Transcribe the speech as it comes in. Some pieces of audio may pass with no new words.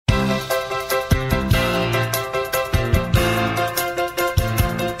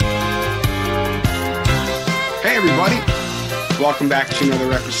Welcome back to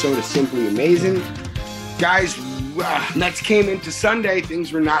another episode of Simply Amazing. Guys, Mets came into Sunday.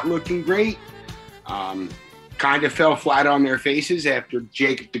 Things were not looking great. Kind of fell flat on their faces after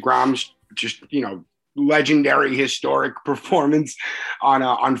Jacob deGrom's legendary, historic performance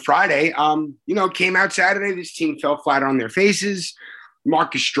on Friday. Came out Saturday. This team fell flat on their faces.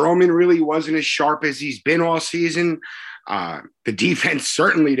 Marcus Stroman really wasn't as sharp as he's been all season. The defense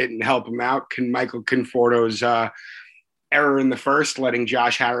certainly didn't help him out. Michael Conforto's error in the first, letting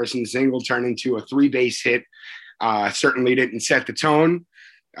Josh Harrison single turn into a 3-base hit, certainly didn't set the tone.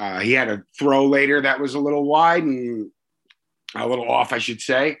 He had a throw later that was a little wide and a little off, I should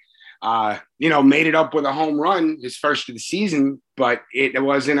say. Made it up with a home run, his first of the season, but it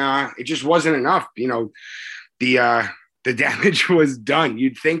just wasn't enough. The damage was done.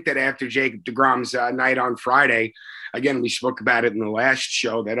 You'd think that after Jacob deGrom's night on Friday, again, we spoke about it in the last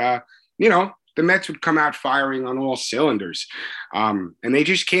show, that, the Mets would come out firing on all cylinders. And they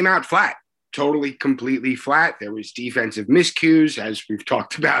just came out flat, totally, completely flat. There was defensive miscues, as we've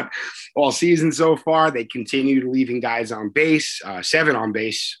talked about all season so far. They continued leaving guys on base, 7 on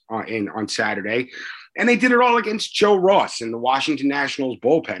base on Saturday. And they did it all against Joe Ross and the Washington Nationals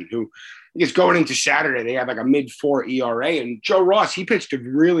bullpen, who I guess going into Saturday, they had like a mid-4 ERA. And Joe Ross, he pitched a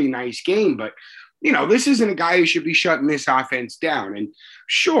really nice game, but this isn't a guy who should be shutting this offense down. And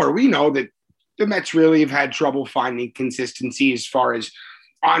sure, we know that the Mets really have had trouble finding consistency as far as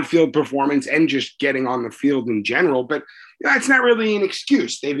on-field performance and just getting on the field in general. But that's not really an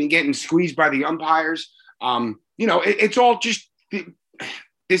excuse. They've been getting squeezed by the umpires. It's all just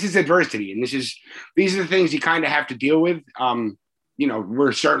this is adversity, and these are the things you kind of have to deal with.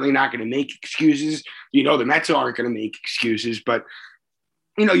 We're certainly not going to make excuses. The Mets aren't going to make excuses, but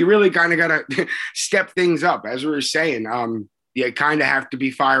you really kind of got to step things up. As we were saying, you kind of have to be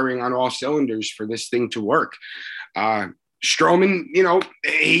firing on all cylinders for this thing to work. Stroman,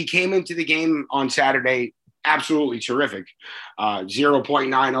 he came into the game on Saturday absolutely terrific.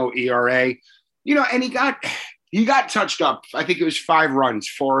 0.90 ERA, and he got touched up. I think it was 5 runs.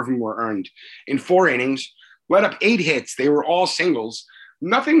 4 of them were earned in 4 innings, let up 8 hits. They were all singles.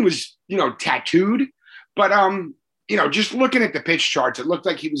 Nothing was, tattooed, but, just looking at the pitch charts, it looked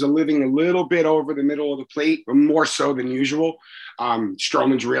like he was living a little bit over the middle of the plate, more so than usual.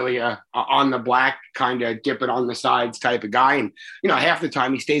 Stroman's really on the black, kind of dip it on the sides type of guy. And, half the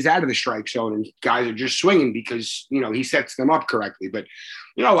time he stays out of the strike zone and guys are just swinging because, he sets them up correctly. But,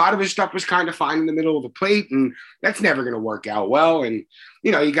 a lot of his stuff was kind of fine in the middle of the plate, and that's never going to work out well. And,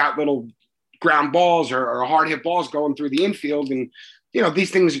 you got little ground balls or hard hit balls going through the infield, and,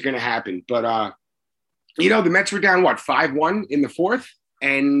 these things are going to happen. But, the Mets were down, 5-1 in the 4th?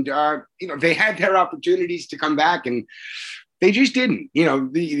 And, they had their opportunities to come back, and they just didn't.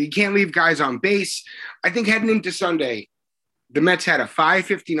 You can't leave guys on base. I think heading into Sunday, the Mets had a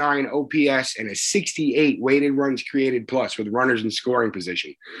 559 OPS and a 68 weighted runs created plus with runners in scoring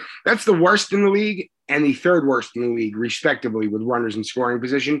position. That's the worst in the league and the 3rd worst in the league, respectively, with runners in scoring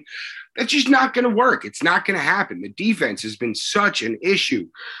position. That's just not going to work. It's not going to happen. The defense has been such an issue.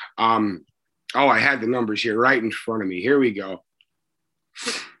 I had the numbers here right in front of me. Here we go.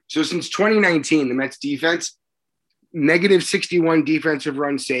 So since 2019, the Mets defense, negative 61 defensive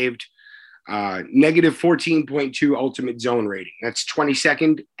runs saved, negative 14.2 ultimate zone rating. That's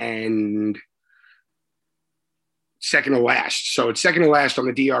 22nd and second to last. So it's second to last on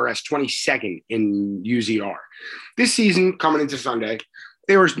the DRS, 22nd in UZR. This season, coming into Sunday,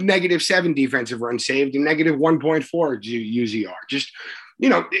 there was negative 7 defensive runs saved and negative 1.4 UZR. Just,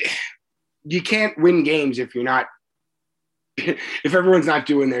 you can't win games if everyone's not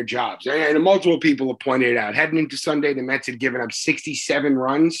doing their jobs. And multiple people have pointed it out. Heading into Sunday, the Mets had given up 67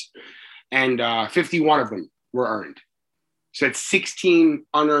 runs, and 51 of them were earned. So that's 16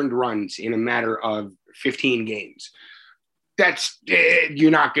 unearned runs in a matter of 15 games. That's you're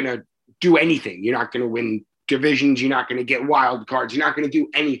not going to do anything. You're not going to win divisions. You're not going to get wild cards. You're not going to do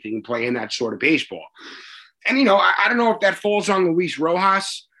anything playing that sort of baseball. And, I don't know if that falls on Luis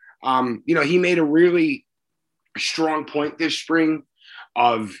Rojas. He made a really strong point this spring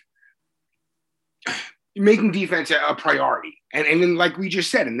of making defense a priority. And then, like we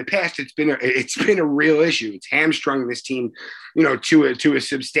just said, in the past, it's been a real issue. It's hamstrung this team, to a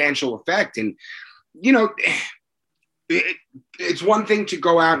substantial effect. And, it's one thing to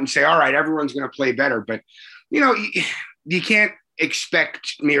go out and say, all right, everyone's going to play better. But, you can't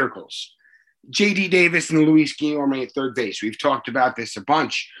expect miracles. J.D. Davis and Luis Guillorme at third base. We've talked about this a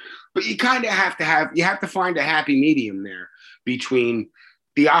bunch, but you kind of have to find a happy medium there between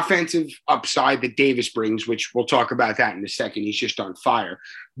the offensive upside that Davis brings, which we'll talk about that in a second. He's just on fire.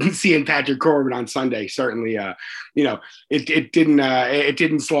 Seeing Patrick Corbin on Sunday certainly, it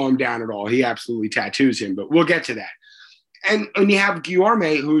didn't slow him down at all. He absolutely tattoos him, but we'll get to that. And you have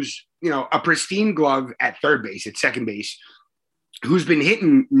Guillorme, who's, a pristine glove at third base, at second base, who's been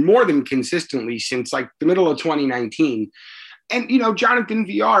hitting more than consistently since like the middle of 2019. And, Jonathan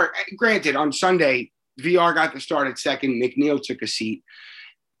VR, granted, on Sunday, VR got the start at second. McNeil took a seat.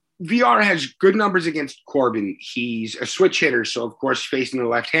 VR has good numbers against Corbin. He's a switch hitter, so of course facing a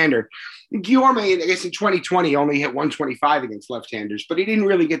left-hander. Guillorme, I guess in 2020, only hit 125 against left-handers, but he didn't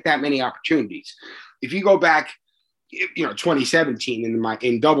really get that many opportunities. If you go back, 2017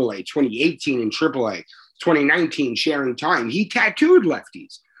 in Double A, 2018 in Triple A, 2019 sharing time, he tattooed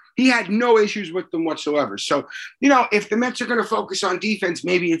lefties. He had no issues with them whatsoever. So, if the Mets are going to focus on defense,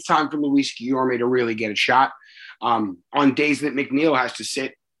 maybe it's time for Luis Guillorme to really get a shot. On days that McNeil has to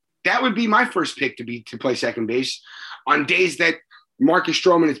sit, that would be my first pick to play second base. On days that Marcus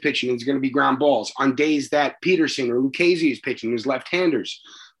Stroman is pitching, it's going to be ground balls. On days that Peterson or Lucchesi is pitching, is left-handers.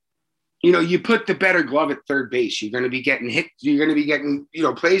 You put the better glove at third base. You're going to be getting hit. You're going to be getting,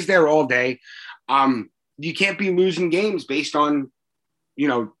 plays there all day. You can't be losing games based on,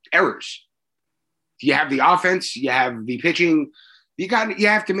 errors. You have the offense, you have the pitching. You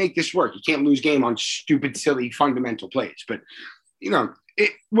have to make this work. You can't lose game on stupid, silly, fundamental plays. But,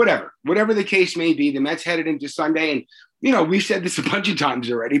 whatever the case may be, the Mets headed into Sunday, and, we've said this a bunch of times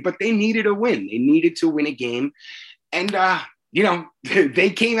already, but they needed a win. They needed to win a game. And, they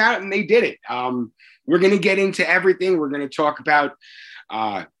came out and they did it. We're going to get into everything. We're going to talk about,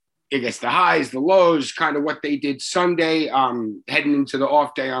 the highs, the lows, kind of what they did Sunday, heading into the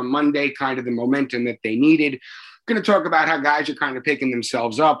off day on Monday, kind of the momentum that they needed. We're going to talk about how guys are kind of picking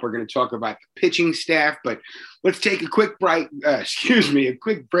themselves up. We're going to talk about the pitching staff, but let's take a quick break. A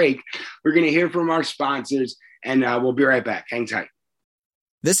quick break. We're going to hear from our sponsors, and we'll be right back. Hang tight.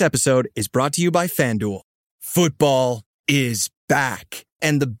 This episode is brought to you by FanDuel. Football is back,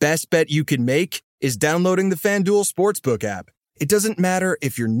 and the best bet you can make is downloading the FanDuel Sportsbook app. It doesn't matter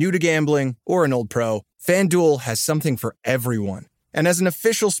if you're new to gambling or an old pro, FanDuel has something for everyone. And as an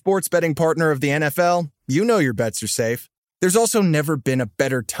official sports betting partner of the NFL, you know your bets are safe. There's also never been a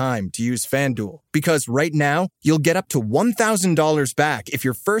better time to use FanDuel, because right now, you'll get up to $1,000 back if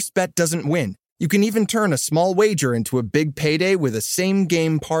your first bet doesn't win. You can even turn a small wager into a big payday with a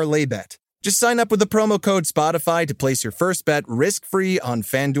same-game parlay bet. Just sign up with the promo code Spotify to place your first bet risk-free on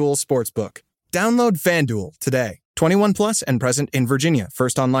FanDuel Sportsbook. Download FanDuel today. 21 plus and present in Virginia.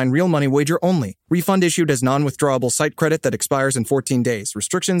 First online real money wager only. Refund issued as non-withdrawable site credit that expires in 14 days.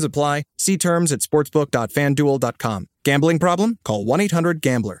 Restrictions apply. See terms at sportsbook.fanduel.com. Gambling problem? Call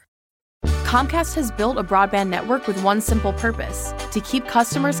 1-800-GAMBLER. Comcast has built a broadband network with one simple purpose: to keep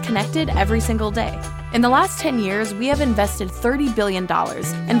customers connected every single day. In the last 10 years, we have invested $30 billion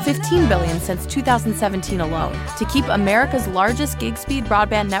and $15 billion since 2017 alone to keep America's largest gig-speed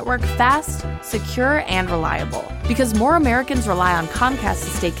broadband network fast, secure, and reliable. Because more Americans rely on Comcast to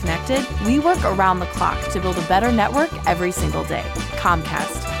stay connected, we work around the clock to build a better network every single day.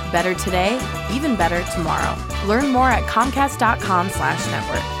 Comcast. Better today, even better tomorrow. Learn more at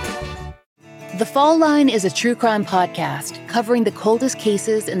comcast.com/network. The Fall Line is a true crime podcast covering the coldest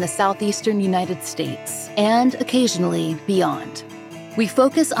cases in the southeastern United States and occasionally beyond. We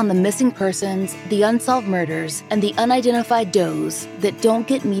focus on the missing persons, the unsolved murders, and the unidentified does that don't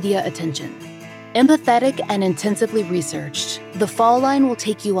get media attention. Empathetic and intensively researched, The Fall Line will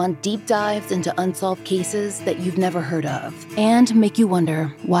take you on deep dives into unsolved cases that you've never heard of and make you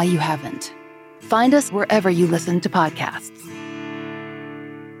wonder why you haven't. Find us wherever you listen to podcasts.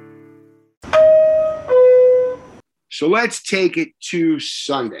 So let's take it to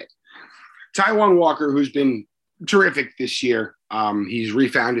Sunday. Taijuan Walker, who's been terrific this year. He's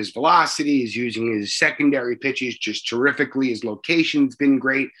refound his velocity. He's using his secondary pitches just terrifically. His location's been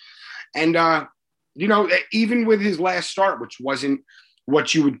great. And, even with his last start, which wasn't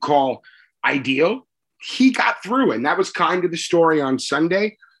what you would call ideal, he got through. And that was kind of the story on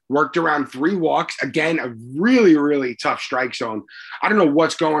Sunday. Worked around 3 walks. Again, a really, really tough strike zone. I don't know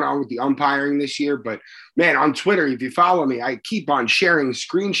what's going on with the umpiring this year, but man, on Twitter, if you follow me, I keep on sharing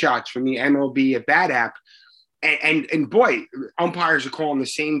screenshots from the MLB at Bat app. And boy, umpires are calling the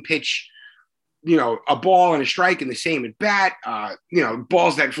same pitch, a ball and a strike in the same at bat,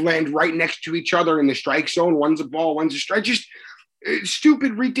 balls that land right next to each other in the strike zone. One's a ball, one's a strike. Just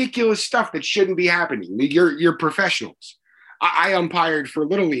stupid, ridiculous stuff that shouldn't be happening. You're professionals. I umpired for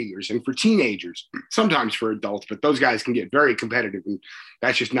little leaguers and for teenagers, sometimes for adults, but those guys can get very competitive, and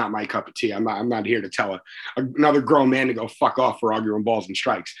that's just not my cup of tea. I'm not here to tell another grown man to go fuck off for arguing balls and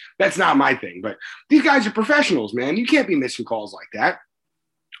strikes. That's not my thing. But these guys are professionals, man. You can't be missing calls like that.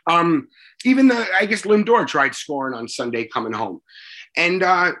 Even I guess Lindor tried scoring on Sunday coming home, and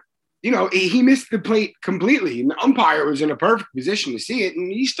he missed the plate completely. And the umpire was in a perfect position to see it,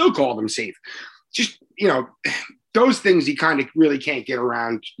 and he still called him safe. Just those things he kind of really can't get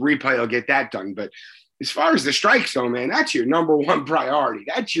around. Replay will get that done. But as far as the strikes, though, man, that's your number one priority.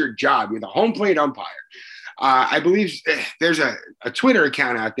 That's your job. You're the home plate umpire. I believe there's a Twitter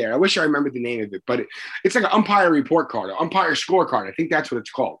account out there. I wish I remembered the name of it, but it's like an umpire report card, an umpire scorecard. I think that's what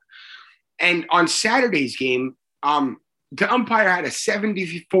it's called. And on Saturday's game, the umpire had a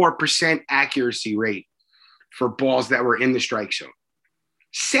 74% accuracy rate for balls that were in the strike zone.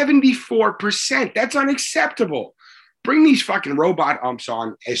 74%. That's unacceptable. Bring these fucking robot umps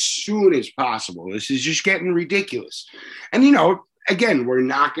on as soon as possible. This is just getting ridiculous. And, again, we're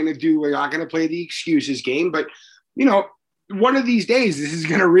not going to play the excuses game, but, one of these days, this is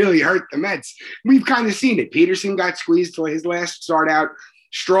going to really hurt the Mets. We've kind of seen it. Peterson got squeezed till his last start out.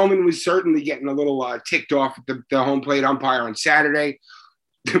 Stroman was certainly getting a little ticked off at the home plate umpire on Saturday.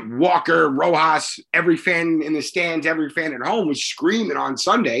 Walker, Rojas, every fan in the stands, every fan at home was screaming on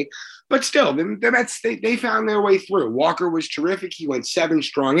Sunday. But still, the Mets, they found their way through. Walker was terrific. He went 7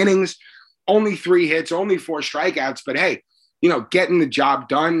 strong innings, only 3 hits, only 4 strikeouts. But, hey, getting the job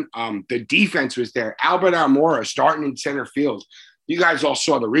done. The defense was there. Albert Almora starting in center field. You guys all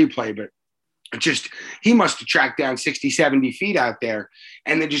saw the replay, but he must have tracked down 60, 70 feet out there.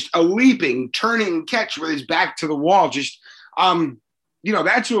 And then just a leaping, turning catch with his back to the wall.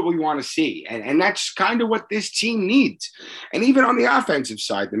 That's what we want to see. And that's kind of what this team needs. And even on the offensive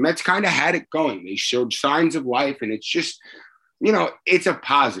side, the Mets kind of had it going. They showed signs of life, and it's just, it's a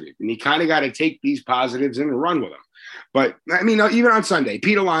positive. And you kind of got to take these positives and run with them. But, even on Sunday,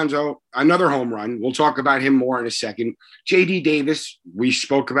 Pete Alonso, another home run. We'll talk about him more in a second. J.D. Davis, we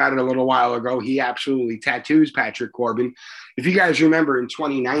spoke about it a little while ago. He absolutely tattoos Patrick Corbin. If you guys remember in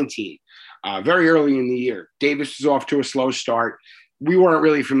 2019, very early in the year, Davis was off to a slow start. We weren't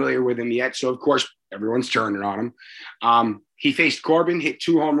really familiar with him yet, so, of course, everyone's turning on him. He faced Corbin, hit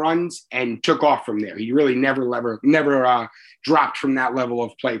 2 home runs, and took off from there. He really never dropped from that level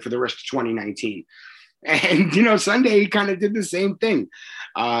of play for the rest of 2019. And, Sunday he kind of did the same thing.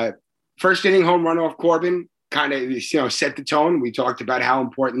 First inning home run off Corbin kind of, set the tone. We talked about how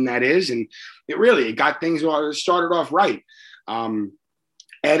important that is. And it got things started off right. Added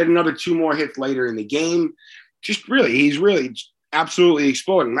another 2 more hits later in the game. He's really absolutely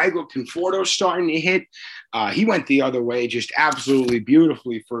exploding. Michael Conforto starting to hit. He went the other way just absolutely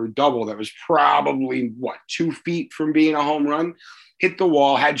beautifully for a double that was probably, 2 feet from being a home run. Hit the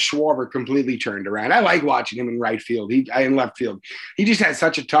wall, had Schwarber completely turned around. I like watching him in right field. In left field. He just had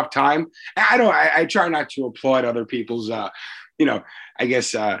such a tough time. I try not to applaud other people's,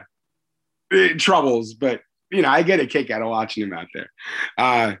 troubles, but, I get a kick out of watching him out there.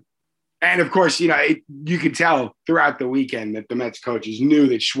 And of course, you could tell throughout the weekend that the Mets coaches knew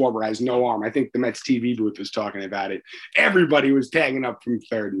that Schwarber has no arm. I think the Mets TV booth was talking about it. Everybody was tagging up from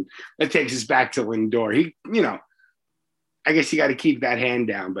third, and that takes us back to Lindor. I guess you got to keep that hand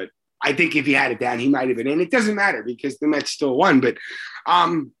down, but I think if he had it down, he might have been in. It doesn't matter because the Mets still won, but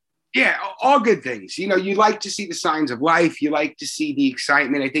all good things. You like to see the signs of life. You like to see the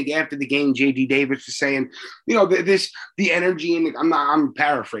excitement. I think after the game, J.D. Davis was saying, the energy, and I'm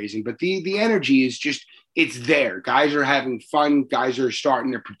paraphrasing, but the energy is just, it's there. Guys are having fun. Guys are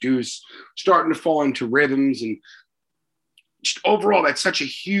starting to produce, starting to fall into rhythms, and just overall, that's such a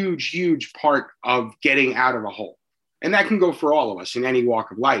huge, huge part of getting out of a hole. And that can go for all of us in any walk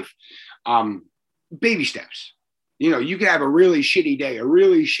of life. Baby steps. You could have a really shitty day, a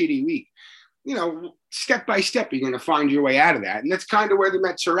really shitty week. Step by step, you're going to find your way out of that. And that's kind of where the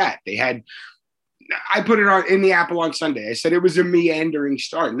Mets are at. I put it on in the Apple on Sunday. I said it was a meandering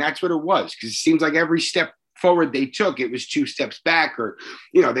start, and that's what it was, because it seems like every step forward they took, it was 2 steps back, or,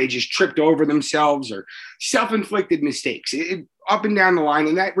 they just tripped over themselves, or self-inflicted mistakes up and down the line.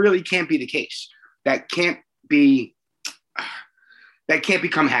 And that really can't be the case. That can't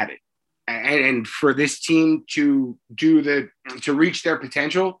become habit. And for this team to reach their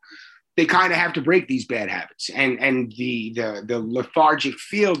potential, they kind of have to break these bad habits and the lethargic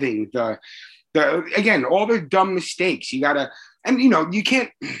fielding, again, all the dumb mistakes. You gotta, and you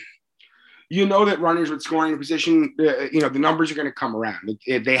can't, that runners with scoring position, the numbers are going to come around.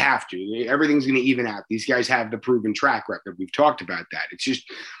 They have to. Everything's going to even out. These guys have the proven track record. We've talked about that. It's just,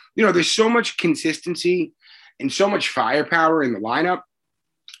 there's so much consistency and so much firepower in the lineup,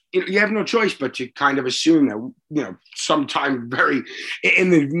 you have no choice but to kind of assume that, sometime very in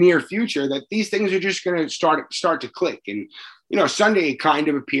the near future that these things are just going to start to click. And, Sunday it kind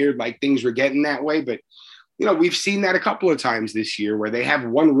of appeared like things were getting that way, but, we've seen that a couple of times this year where they have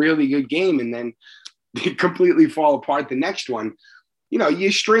one really good game and then they completely fall apart the next one.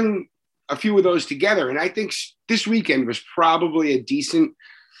 You string a few of those together. And I think this weekend was probably a decent,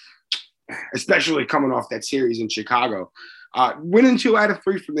 especially coming off that series in Chicago. Winning 2 out of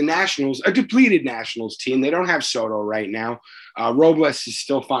 3 from the Nationals, a depleted Nationals team. They don't have Soto right now. Robles is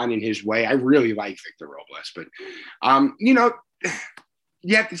still finding his way. I really like Victor Robles, but,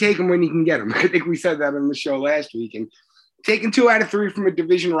 you have to take him when you can get him. I think we said that on the show last week. And taking 2 out of 3 from a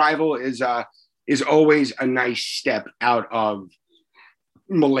division rival is always a nice step out of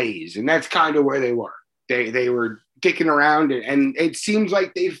malaise. And that's kind of where they were. They were dicking around, and it seems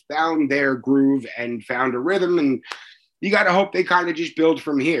like they've found their groove and found a rhythm, and you got to hope they kind of just build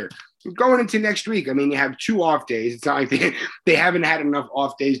from here. Going into next week, I mean, you have 2 off days. It's not like they haven't had enough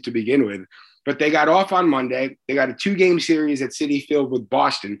off days to begin with, but they got off on Monday. They got a 2-game series at Citi Field with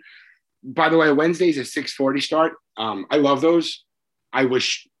Boston. By the way, Wednesday's a 6:40 start. I love those. I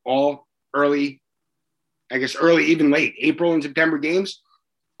wish all early, even late April and September games,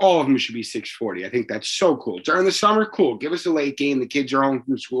 all of them should be 6:40. I think that's so cool. During the summer, cool. Give us a late game. The kids are home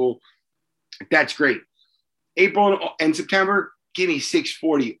from school. That's great. April and September, give me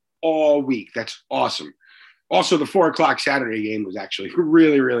 6:40 all week. That's awesome. Also, the 4:00 Saturday game was actually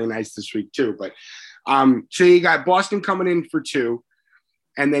really, really nice this week too. But so you got Boston coming in for 2,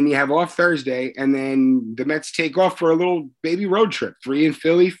 and then you have off Thursday, and then the Mets take off for a little baby road trip. 3 in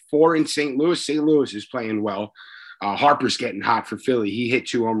Philly, 4 in St. Louis. St. Louis is playing well. Harper's getting hot for Philly. He hit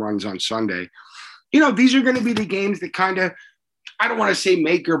 2 home runs on Sunday. These are going to be the games that kind of, I don't want to say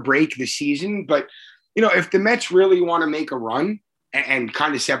make or break the season, but if the Mets really want to make a run and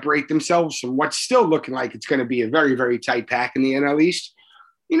kind of separate themselves from what's still looking like it's going to be a very, very tight pack in the NL East,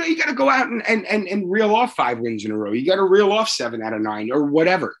 you got to go out and reel off 5 wins in a row. You got to reel off 7 out of 9 or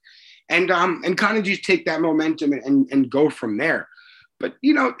whatever, and kind of just take that momentum and go from there. But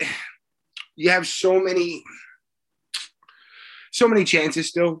you have so many chances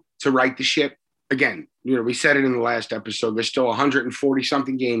still to right the ship. Again, we said it in the last episode. There's still 140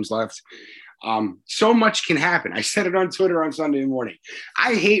 something games left. So much can happen. I said it on Twitter on Sunday morning.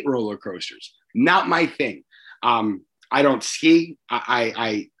 I hate roller coasters. Not my thing. I don't ski.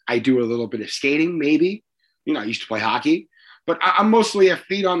 I do a little bit of skating, maybe. I used to play hockey, but I'm mostly a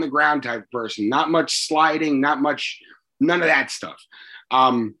feet on the ground type person. Not much sliding, none of that stuff.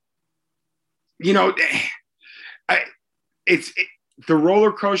 It's the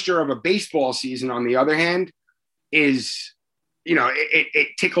roller coaster of a baseball season, on the other hand, is, it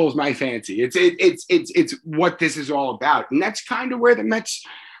tickles my fancy. It's what this is all about. And that's kind of where the Mets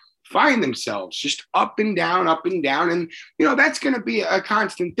find themselves, just up and down. And, that's going to be a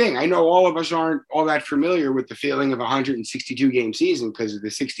constant thing. I know all of us aren't all that familiar with the feeling of a 162 game season because of the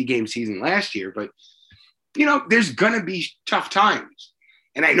 60 game season last year, but, there's going to be tough times.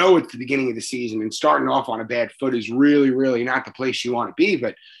 And I know it's the beginning of the season, and starting off on a bad foot is really, really not the place you want to be.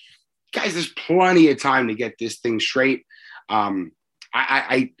 But guys, there's plenty of time to get this thing straight. I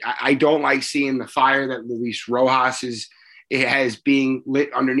don't like seeing the fire that Luis Rojas has being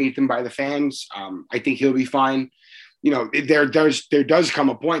lit underneath him by the fans. I think he'll be fine. There does come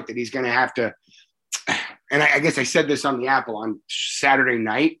a point that he's going to have to. And I guess I said this on the Apple on Saturday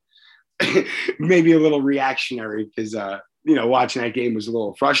night, maybe a little reactionary because, watching that game was a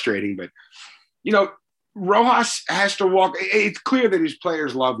little frustrating, but, Rojas has to walk. It's clear that his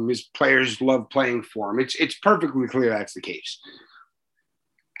players love him. His players love playing for him. It's perfectly clear that's the case.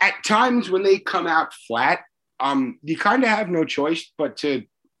 At times when they come out flat, you kind of have no choice but to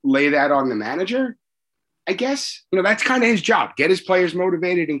lay that on the manager, I guess. That's kind of his job. Get his players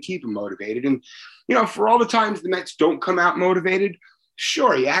motivated and keep them motivated. And, for all the times the Mets don't come out motivated,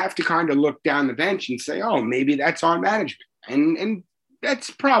 sure, you have to kind of look down the bench and say, oh, maybe that's on management. And that's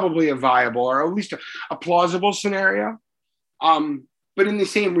probably a viable, or at least a plausible scenario. But in the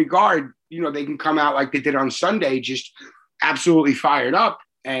same regard, they can come out like they did on Sunday, just absolutely fired up,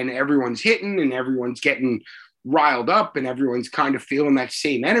 and everyone's hitting and everyone's getting riled up and everyone's kind of feeling that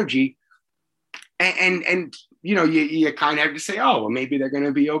same energy. And you kind of have to say, oh, well, maybe they're going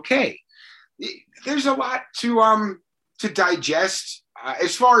to be okay. There's a lot to digest.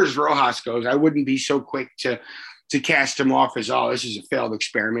 As far as Rojas goes, I wouldn't be so quick to cast him off as, oh, this is a failed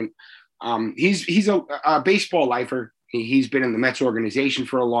experiment. He's a baseball lifer. He's been in the Mets organization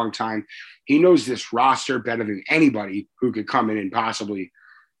for a long time. He knows this roster better than anybody who could come in and possibly,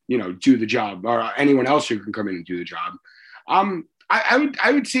 do the job, or anyone else who can come in and do the job.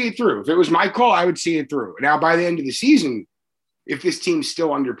 I would see it through. If it was my call, I would see it through. Now, by the end of the season, if this team's still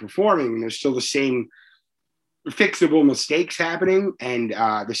underperforming and there's still the same fixable mistakes happening and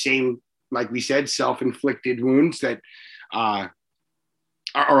the same, like we said, self-inflicted wounds that are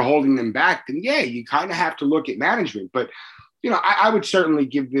holding them back, then yeah, you kind of have to look at management. But I would certainly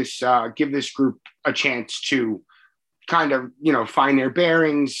give this group a chance to kind of find their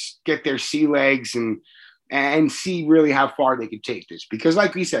bearings, get their sea legs, and see really how far they could take this. Because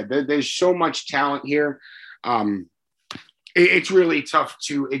like we said, there's so much talent here. It's really tough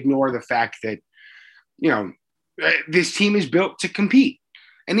to ignore the fact that this team is built to compete.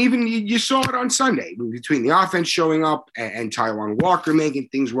 And even you saw it on Sunday between the offense showing up and Taiwan Walker making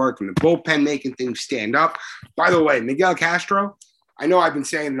things work and the bullpen making things stand up. By the way, Miguel Castro, I know I've been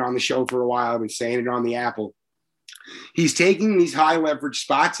saying it on the show for a while. I've been saying it on the Apple. He's taking these high leverage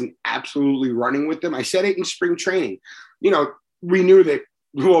spots and absolutely running with them. I said it in spring training. We knew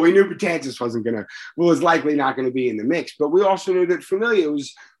Betances was likely not going to be in the mix, but we also knew that Familia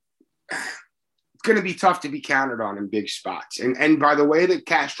was going to be tough to be counted on in big spots. And by the way that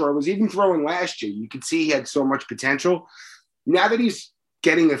Castro was even throwing last year, you could see he had so much potential. Now that he's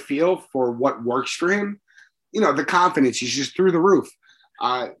getting a feel for what works for him, the confidence is just through the roof.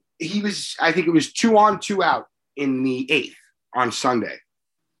 I think it was 2 on, 2 out in the 8th on Sunday.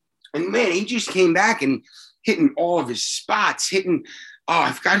 And man, he just came back and hitting all of his spots,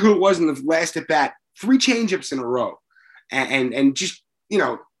 I forgot who it was in the last at bat, 3 changeups in a row and just,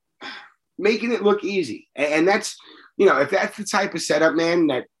 making it look easy. And that's, if that's the type of setup, man,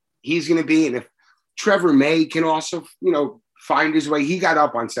 that he's going to be, and if Trevor May can also, find his way, he got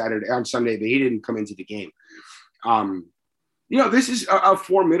up on Sunday, but he didn't come into the game. This is a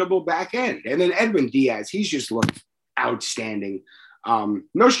formidable back end. And then Edwin Diaz, he's just looked outstanding. No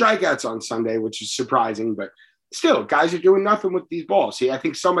strikeouts on Sunday, which is surprising, but still, guys are doing nothing with these balls. See, I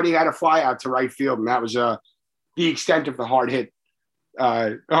think somebody had a fly out to right field, and that was the extent of the hard hit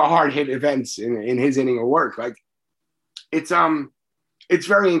events in his inning of work. Like it's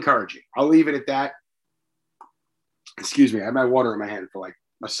very encouraging. I'll leave it at that. Excuse me. I had my water in my hand for like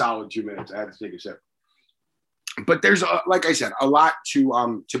a solid 2 minutes. I had to take a sip. But there's, like I said, a lot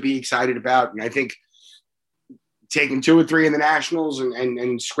to be excited about. And I think taking 2 or 3 in the Nationals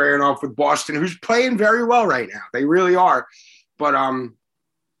and squaring off with Boston, who's playing very well right now. They really are. But,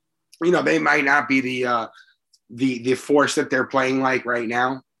 they might not be the force that they're playing like right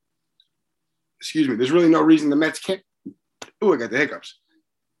now. Excuse me. There's really no reason the Mets can't. Oh, I got the hiccups.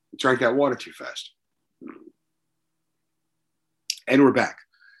 I drank that water too fast. And we're back.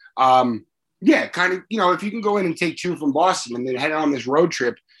 Yeah, kind of, if you can go in and take 2 from Boston and then head on this road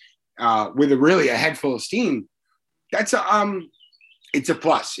trip with a head full of steam, that's it's a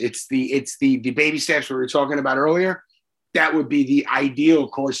plus. It's the baby steps we were talking about earlier. That would be the ideal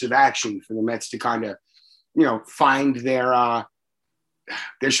course of action for the Mets to kind of, find their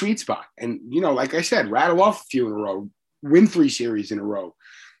sweet spot. And, like I said, rattle off a few in a row, win 3 series in a row.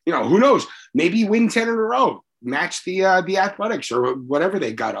 Who knows? Maybe win 10 in a row, match the Athletics or whatever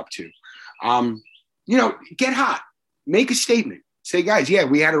they got up to. Get hot, make a statement, say, guys, yeah,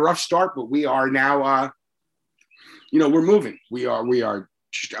 we had a rough start, but we are now, we're moving. We are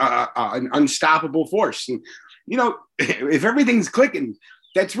just an unstoppable force. And, if everything's clicking,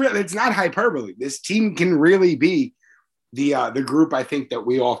 that's real. It's not hyperbole. This team can really be the group I think that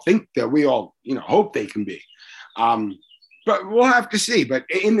we all hope they can be. But we'll have to see. But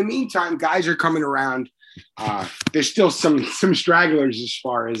in the meantime, guys are coming around. There's still some stragglers as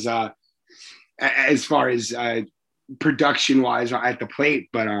far as production wise at the plate,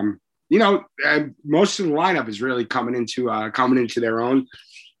 but most of the lineup is really coming into their own.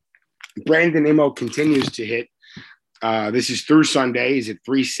 Brandon Nimmo continues to hit. This is through Sunday. He's at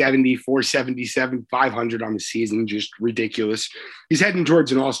 370, 477, 500 on the season. Just ridiculous. He's heading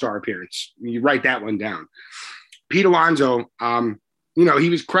towards an all-star appearance. You write that one down. Pete Alonso, he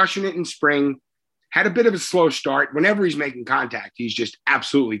was crushing it in spring. Had a bit of a slow start. Whenever he's making contact, he's just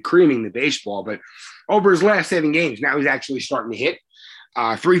absolutely creaming the baseball. But over his last 7 games, now he's actually starting to hit.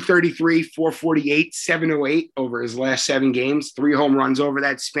 333, 448, 708 over his last 7 games. 3 home runs over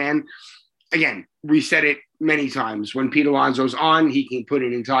that span. Again, we said it many times. When Pete Alonso's on, he can put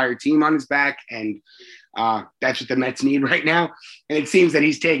an entire team on his back, and that's what the Mets need right now. And it seems that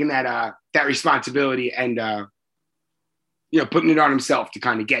he's taking that responsibility and putting it on himself to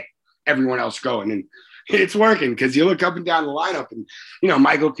kind of get everyone else going. And it's working because you look up and down the lineup and,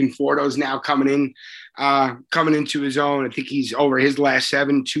 Michael Conforto's now coming into his own. I think he's over his last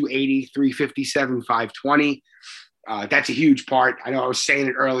 7, 280, 357, 520. That's a huge part. I know I was saying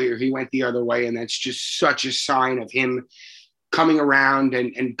it earlier. He went the other way, and that's just such a sign of him coming around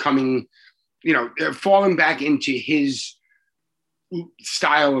and coming, falling back into his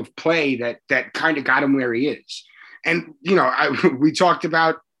style of play that kind of got him where he is. And, we talked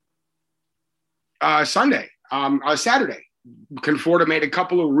about Saturday. Conforto made a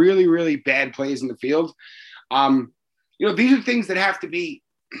couple of really, really bad plays in the field. These are things that have to be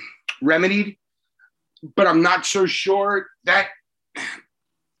remedied, but I'm not so sure that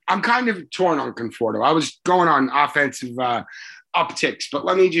I'm kind of torn on Conforto. I was going on offensive upticks, but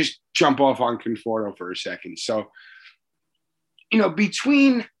let me just jump off on Conforto for a second. So,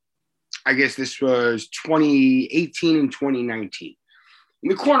 between, I guess this was 2018 and 2019, in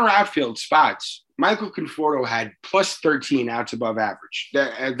the corner outfield spots, Michael Conforto had plus 13 outs above average.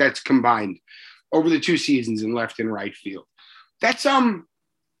 That's combined over the 2 seasons in left and right field. That's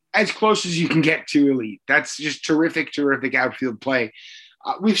as close as you can get to elite. That's just terrific outfield play.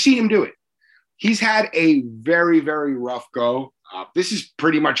 We've seen him do it. He's had a very, very rough go. This is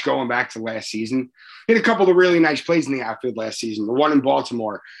pretty much going back to last season. He had a couple of really nice plays in the outfield last season. The one in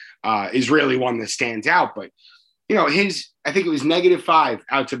Baltimore is really one that stands out. But, I think it was -5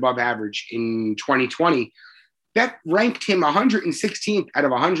 outs above average in 2020. That ranked him 116th out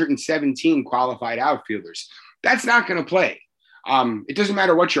of 117 qualified outfielders. That's not going to play. It doesn't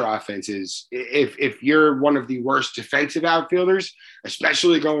matter what your offense is. If you're one of the worst defensive outfielders,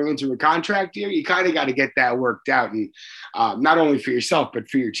 especially going into a contract year, you kind of got to get that worked out. And not only for yourself, but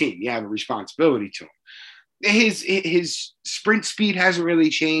for your team. You have a responsibility to him. His sprint speed hasn't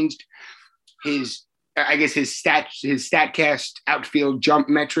really changed. His StatCast outfield jump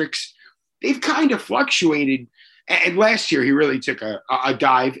metrics, they've kind of fluctuated. And last year, he really took a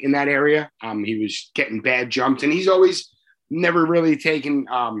dive in that area. He was getting bad jumps, and he's always never really taken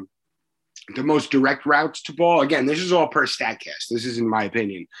the most direct routes to ball. Again, this is all per StatCast. This isn't my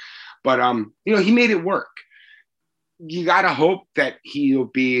opinion. But, he made it work. You got to hope that he'll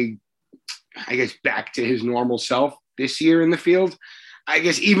be, back to his normal self this year in the field. I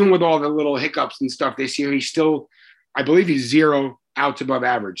guess even with all the little hiccups and stuff this year, he's still, I believe he's 0 outs above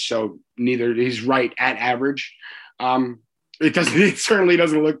average. So neither he's right at average. It certainly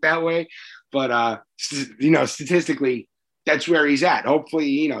doesn't look that way, but statistically that's where he's at. Hopefully,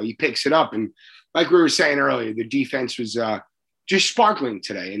 he picks it up. And like we were saying earlier, the defense was just sparkling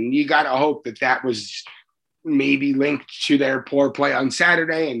today. And you got to hope that was maybe linked to their poor play on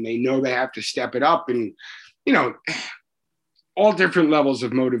Saturday, and they know they have to step it up. And, all different levels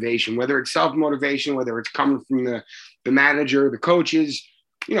of motivation, whether it's self-motivation, whether it's coming from the manager, the coaches,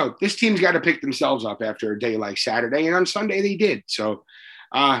 this team's got to pick themselves up after a day like Saturday. And on Sunday they did. So,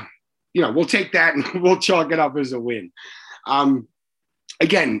 we'll take that and we'll chalk it up as a win.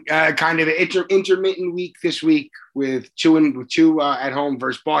 Again, kind of an intermittent week this week with two at home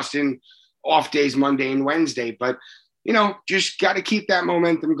versus Boston, off days Monday and Wednesday. But, just got to keep that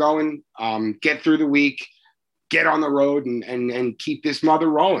momentum going, get through the week, get on the road and keep this mother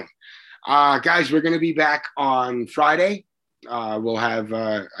rolling. Guys, we're going to be back on Friday. We'll have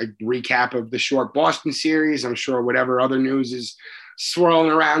a recap of the short Boston series. I'm sure whatever other news is swirling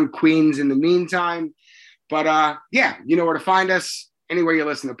around Queens in the meantime. But you know where to find us. Anywhere you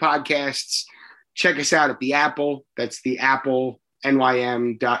listen to podcasts, check us out at the Apple. That's the Apple,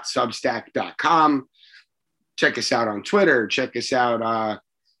 nym.substack.com. Check us out on Twitter. Check us out.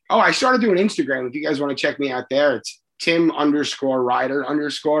 I started doing Instagram. If you guys want to check me out there, it's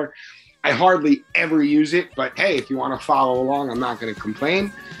Tim_Rider_. I hardly ever use it, but hey, if you want to follow along, I'm not going to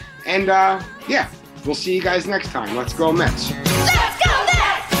complain. And we'll see you guys next time. Let's go Mets.